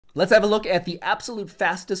Let's have a look at the absolute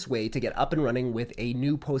fastest way to get up and running with a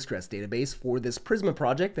new Postgres database for this Prisma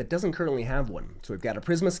project that doesn't currently have one. So we've got a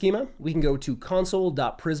Prisma schema. We can go to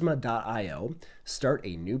console.prisma.io, start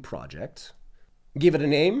a new project, give it a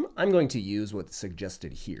name. I'm going to use what's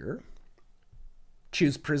suggested here.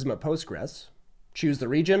 Choose Prisma Postgres, choose the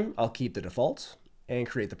region. I'll keep the default and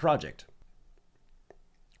create the project.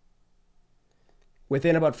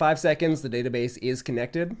 Within about 5 seconds, the database is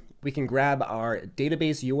connected. We can grab our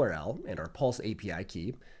database URL and our Pulse API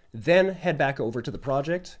key, then head back over to the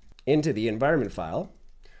project, into the environment file,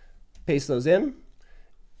 paste those in,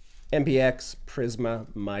 npx prisma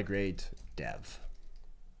migrate dev.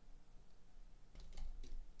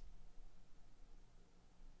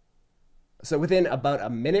 So within about a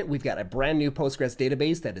minute, we've got a brand new Postgres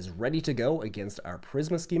database that is ready to go against our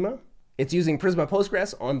Prisma schema. It's using Prisma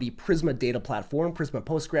Postgres on the Prisma data platform. Prisma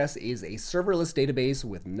Postgres is a serverless database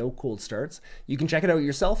with no cold starts. You can check it out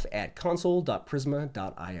yourself at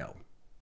console.prisma.io.